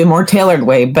it maybe a more tailored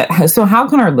way. But so how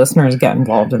can our listeners get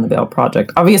involved in the Bail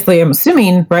Project? Obviously, I'm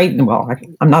assuming, right? Well,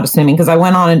 I'm not assuming because I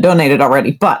went on and donated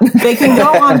already, but they can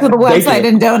go onto the website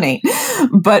and donate.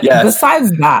 But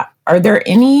besides that, are there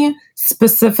any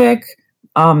specific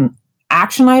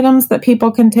action items that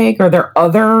people can take? Are there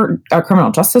other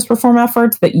criminal justice reform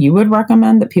efforts that you would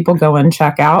recommend that people go and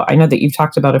check out? I know that you've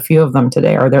talked about a few of them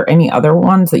today. Are there any other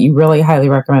ones that you really highly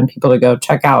recommend people to go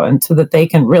check out, and so that they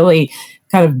can really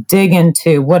kind of dig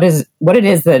into what it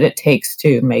is that it takes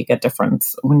to make a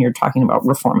difference when you're talking about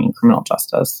reforming criminal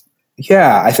justice?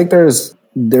 Yeah, I think there's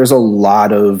a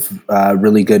lot of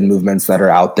really good movements that are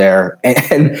out there.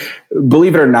 And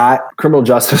believe it or not, criminal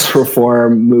justice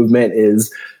reform movement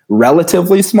is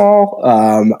relatively small,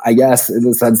 I guess, in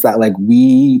the sense that like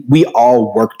we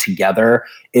all work together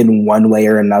in one way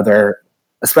or another,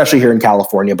 especially here in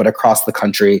California, but across the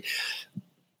country.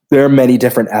 There are many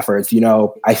different efforts.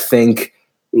 I think,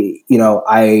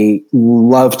 I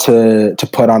love to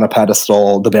put on a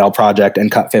pedestal the Bail Project and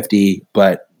Cut 50,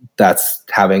 but that's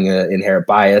having an inherent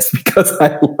bias because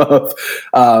I love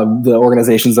the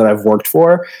organizations that I've worked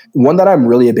for. One that I'm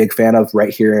really a big fan of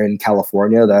right here in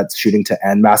California that's shooting to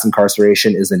end mass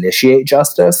incarceration is Initiate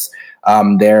Justice.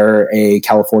 They're a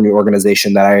California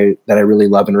organization that I really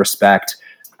love and respect.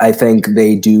 I think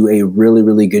they do a really,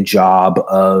 really good job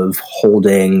of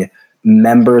holding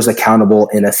members accountable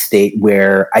in a state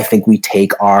where I think we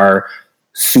take our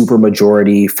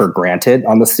supermajority for granted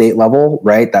on the state level,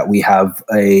 right? That we have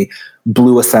a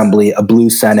blue assembly, a blue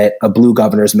Senate, a blue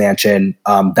governor's mansion.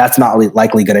 That's not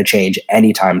likely going to change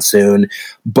anytime soon.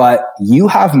 But you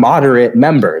have moderate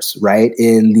members, right,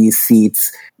 in these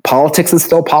seats. Politics is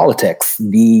still politics.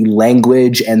 The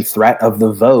language and threat of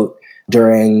the vote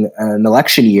during an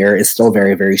election year is still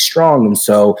very, very strong. And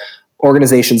so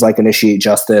organizations like Initiate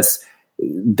Justice,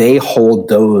 they hold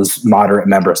those moderate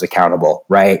members accountable,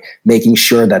 right? Making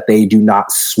sure that they do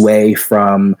not sway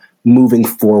from moving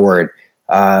forward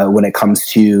when it comes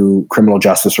to criminal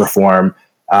justice reform,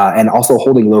 and also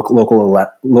holding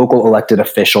local elected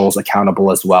officials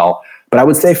accountable as well. But I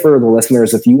would say for the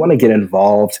listeners, if you want to get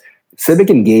involved, civic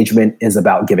engagement is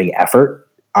about giving effort.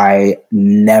 I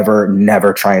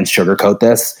never try and sugarcoat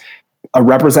this. A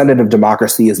representative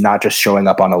democracy is not just showing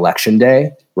up on election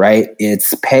day, right?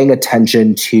 It's paying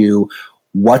attention to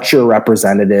what your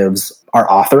representatives are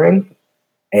authoring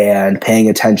and paying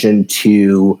attention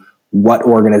to what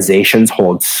organizations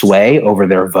hold sway over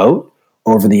their vote,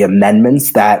 over the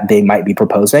amendments that they might be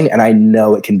proposing. And I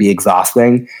know it can be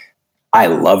exhausting. I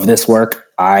love this work.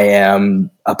 I am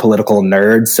a political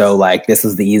nerd, so like this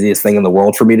is the easiest thing in the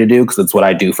world for me to do because it's what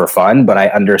I do for fun. But I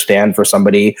understand for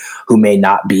somebody who may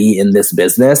not be in this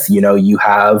business, you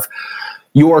have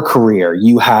your career,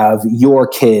 you have your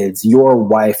kids, your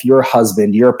wife, your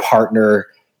husband, your partner,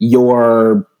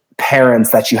 your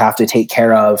parents that you have to take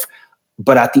care of.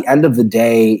 But at the end of the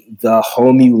day, the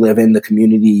home you live in, the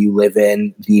community you live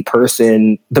in, the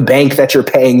bank that you're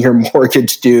paying your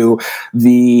mortgage to,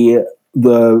 the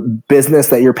business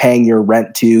that you're paying your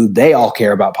rent to, they all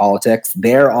care about politics.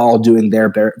 They're all doing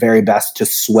their very best to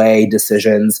sway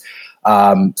decisions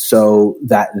so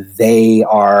that they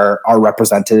are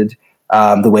represented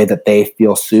the way that they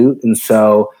feel suit. And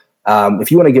so if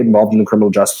you want to get involved in the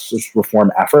criminal justice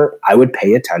reform effort, I would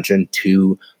pay attention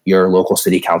to your local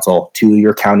city council, to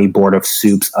your county board of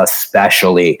soups,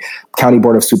 especially. County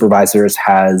board of supervisors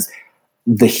has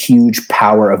the huge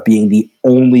power of being the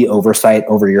only oversight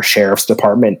over your sheriff's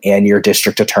department and your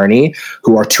district attorney,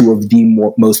 who are two of the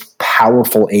most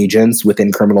powerful agents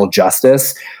within criminal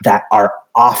justice that are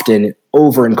often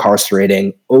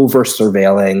over-incarcerating,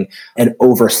 over-surveilling, and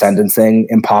over-sentencing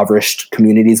impoverished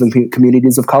communities and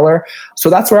communities of color. So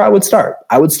that's where I would start.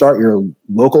 I would start your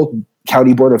local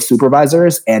county board of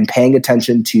supervisors and paying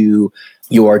attention to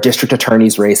your district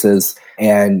attorney's races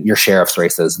and your sheriff's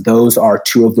races. Those are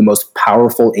two of the most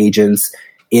powerful agents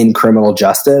in criminal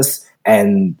justice,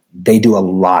 and they do a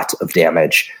lot of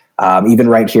damage. Even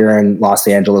right here in Los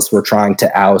Angeles, we're trying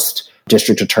to oust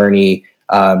District Attorney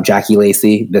Jackie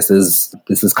Lacey. This is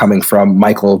coming from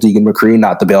Michael Deegan-McCree,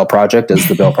 not the Bail Project, as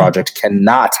the Bail Project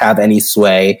cannot have any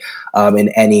sway in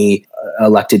any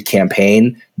elected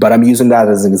campaign. But I'm using that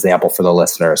as an example for the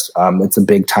listeners. It's a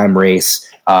big time race.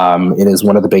 It is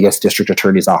one of the biggest district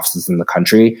attorney's offices in the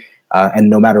country. And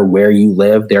no matter where you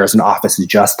live, there's an office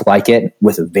just like it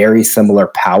with very similar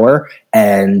power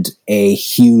and a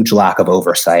huge lack of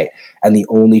oversight. And the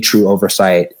only true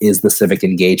oversight is the civic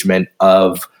engagement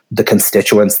of the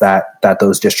constituents that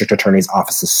those district attorneys'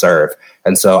 offices serve.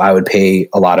 And so I would pay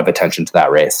a lot of attention to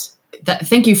that race.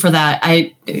 Thank you for that.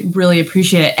 I really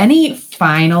appreciate it. Any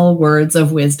final words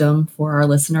of wisdom for our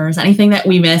listeners? Anything that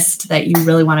we missed that you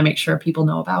really want to make sure people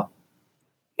know about?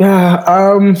 Yeah,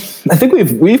 I think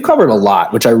we've covered a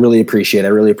lot, which I really appreciate. I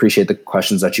really appreciate the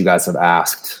questions that you guys have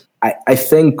asked. I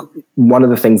think one of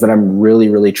the things that I'm really,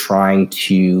 really trying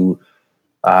to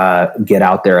get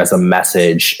out there as a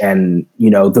message, and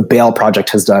the Bail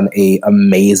Project has done an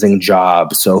amazing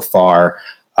job so far,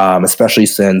 especially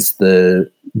since the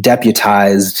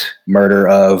deputized murder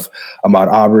of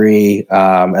Ahmaud Arbery,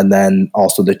 and then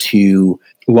also the two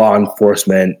law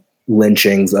enforcement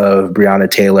lynchings of Breonna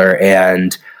Taylor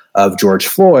and of George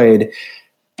Floyd,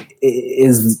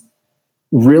 is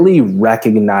really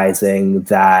recognizing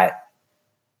that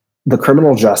the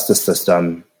criminal justice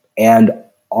system and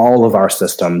all of our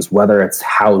systems, whether it's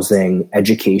housing,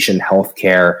 education,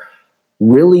 healthcare,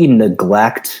 really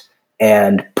neglect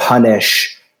and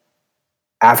punish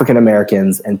African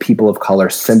Americans and people of color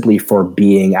simply for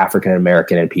being African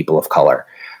American and people of color.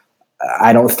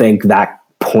 I don't think that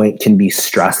point can be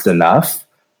stressed enough.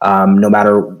 No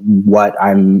matter what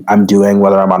I'm doing,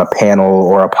 whether I'm on a panel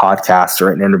or a podcast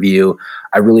or an interview,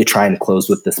 I really try and close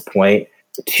with this point.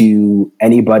 To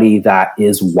anybody that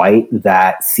is white,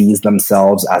 that sees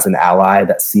themselves as an ally,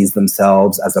 that sees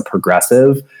themselves as a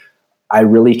progressive, I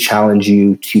really challenge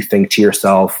you to think to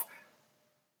yourself,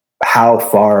 how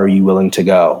far are you willing to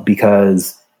go?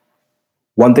 Because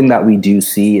one thing that we do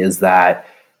see is that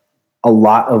a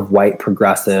lot of white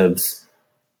progressives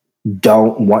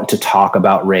don't want to talk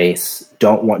about race,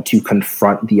 don't want to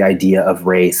confront the idea of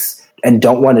race, and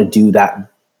don't want to do that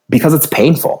because it's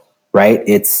painful, right?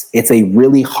 It's a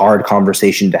really hard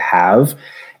conversation to have,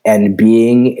 and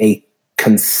being a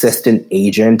consistent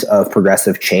agent of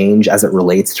progressive change as it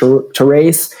relates to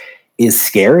race is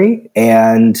scary.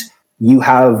 And you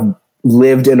have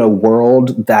lived in a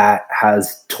world that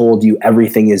has told you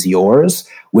everything is yours,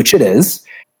 which it is,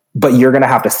 but you're going to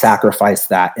have to sacrifice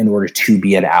that in order to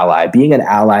be an ally. Being an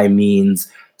ally means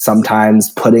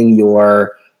sometimes putting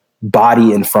your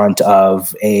body in front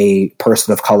of a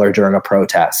person of color during a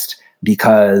protest,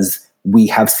 because we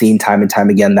have seen time and time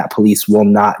again that police will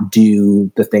not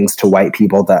do the things to white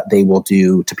people that they will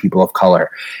do to people of color.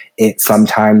 It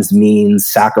sometimes means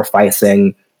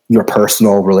sacrificing your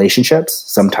personal relationships.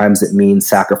 Sometimes it means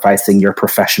sacrificing your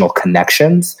professional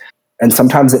connections. And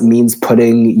sometimes it means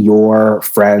putting your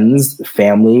friends,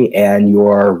 family, and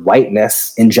your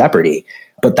whiteness in jeopardy.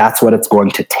 But that's what it's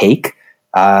going to take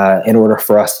in order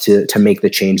for us to make the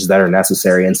changes that are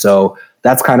necessary. And so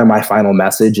that's kind of my final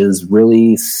message, is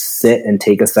really sit and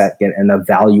take a second and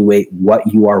evaluate what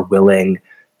you are willing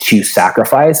to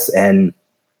sacrifice. And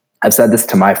I've said this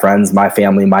to my friends, my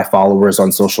family, my followers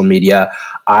on social media.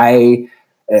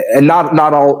 And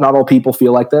not all people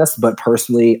feel like this, but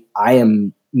personally, I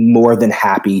am more than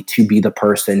happy to be the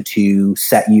person to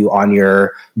set you on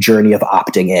your journey of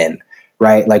opting in,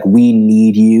 right? Like, we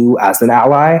need you as an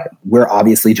ally. We're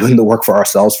obviously doing the work for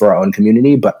ourselves, for our own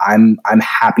community, but I'm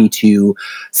happy to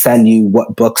send you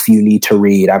what books you need to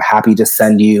read. I'm happy to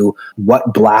send you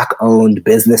what Black-owned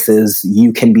businesses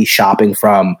you can be shopping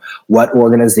from, what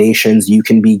organizations you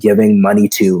can be giving money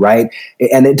to, right?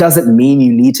 And it doesn't mean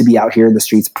you need to be out here in the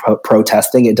streets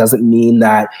protesting. It doesn't mean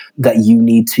that you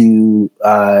need to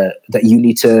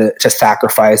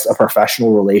sacrifice a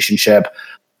professional relationship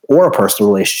or a personal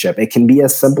relationship. It can be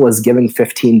as simple as giving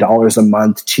 $15 a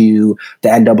month to the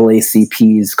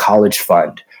NAACP's college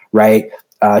fund, right?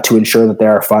 To ensure that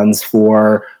there are funds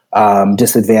for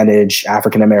disadvantaged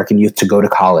African-American youth to go to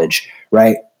college,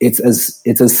 right? It's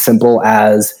as simple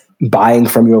as buying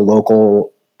from your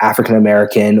local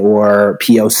African-American or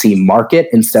POC market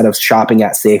instead of shopping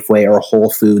at Safeway or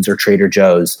Whole Foods or Trader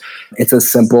Joe's. It's as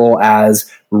simple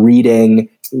as reading,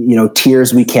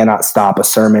 Tears We Cannot Stop, a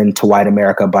sermon to white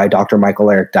America by Dr. Michael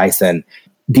Eric Dyson.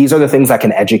 These are the things that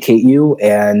can educate you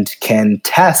and can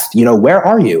test, where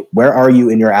are you? Where are you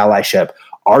in your allyship?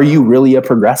 Are you really a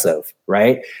progressive,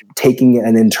 right? Taking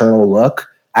an internal look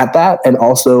at that. And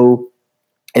also,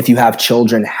 if you have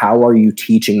children, how are you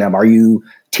teaching them? Are you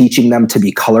teaching them to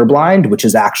be colorblind, which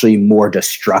is actually more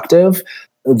destructive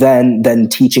than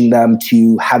teaching them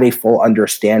to have a full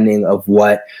understanding of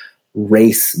what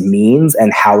race means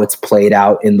and how it's played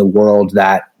out in the world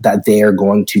that they are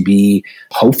going to be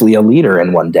hopefully a leader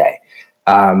in one day.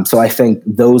 So I think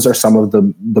those are some of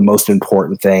the most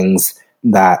important things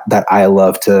that I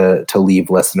love to leave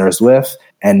listeners with.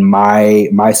 And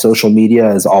my social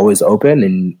media is always open,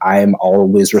 and I'm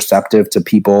always receptive to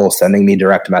people sending me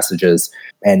direct messages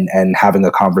and having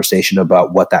a conversation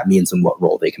about what that means and what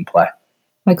role they can play.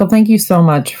 Michael, thank you so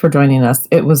much for joining us.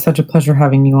 It was such a pleasure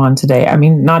having you on today. I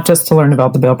mean, not just to learn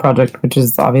about the Bail Project, which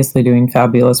is obviously doing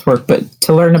fabulous work, but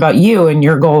to learn about you and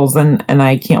your goals. And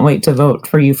I can't wait to vote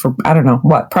for you for, I don't know,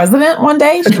 what, president one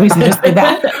day? Should we just say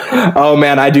that? Oh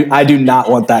man, I do not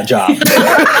want that job.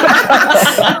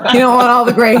 You don't want all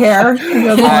the gray hair?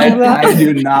 I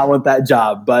do not want that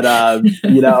job. But, I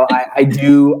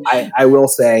will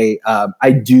say,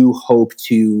 I do hope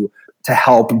to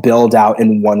help build out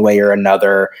in one way or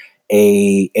another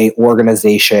a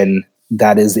organization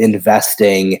that is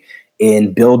investing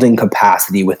in building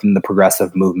capacity within the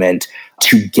progressive movement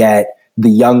to get the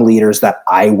young leaders that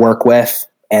I work with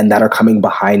and that are coming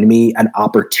behind me an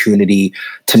opportunity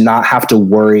to not have to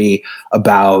worry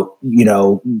about,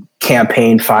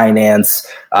 campaign finance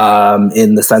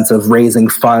in the sense of raising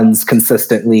funds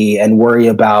consistently and worry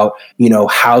about,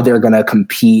 how they're going to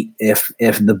compete if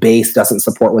the base doesn't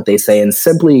support what they say, and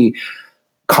simply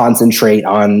concentrate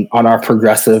on our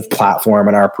progressive platform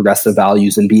and our progressive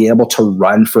values and be able to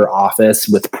run for office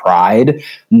with pride,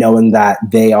 knowing that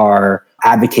they are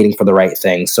advocating for the right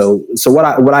thing. So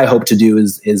what I hope to do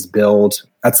is build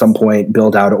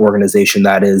out an organization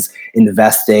that is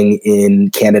investing in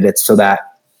candidates so that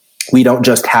we don't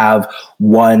just have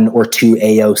one or two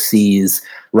AOCs,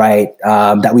 right?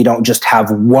 That we don't just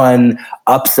have one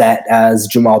upset, as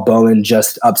Jamal Bowen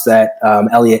just upset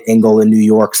Elliot Engel in New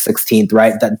York 16th,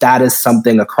 right? That is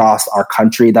something across our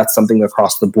country. That's something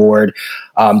across the board.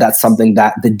 That's something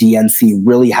that the DNC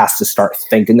really has to start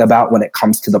thinking about when it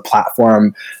comes to the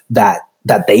platform that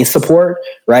they support,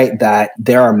 right? That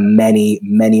there are many,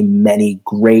 many, many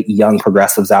great young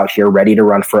progressives out here ready to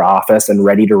run for office and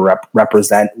ready to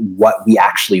represent what we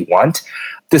actually want.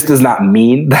 This does not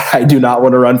mean that I do not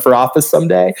want to run for office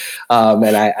someday.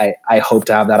 And I hope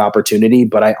to have that opportunity,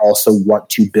 but I also want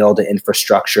to build an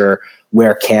infrastructure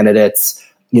where candidates,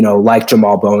 like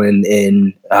Jamal Bowen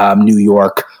in New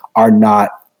York are not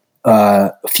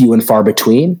few and far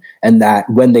between, and that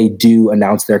when they do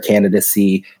announce their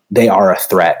candidacy, they are a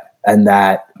threat, and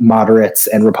that moderates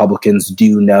and Republicans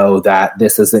do know that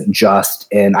this isn't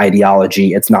just an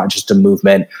ideology. It's not just a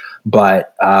movement,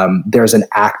 but there's an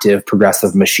active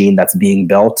progressive machine that's being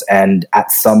built. And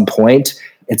at some point,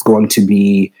 it's going to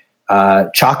be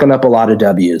chalking up a lot of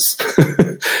W's.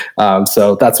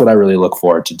 So that's what I really look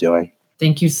forward to doing.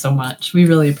 Thank you so much. We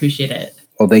really appreciate it.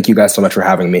 Well, thank you guys so much for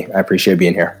having me. I appreciate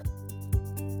being here.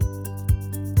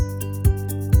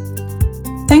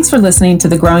 Thanks for listening to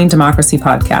the Growing Democracy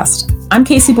podcast. I'm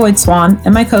Casey Boyd Swan,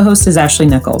 and my co-host is Ashley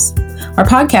Nichols. Our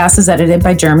podcast is edited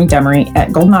by Jeremy Demery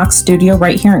at Golden Ox Studio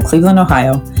right here in Cleveland,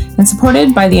 Ohio, and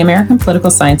supported by the American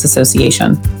Political Science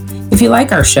Association. If you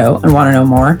like our show and want to know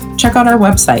more, check out our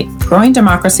website,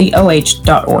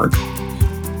 growingdemocracyoh.org.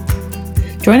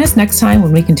 Join us next time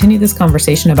when we continue this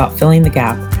conversation about filling the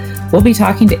gap. We'll be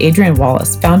talking to Adrienne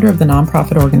Wallace, founder of the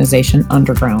nonprofit organization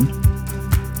Underground.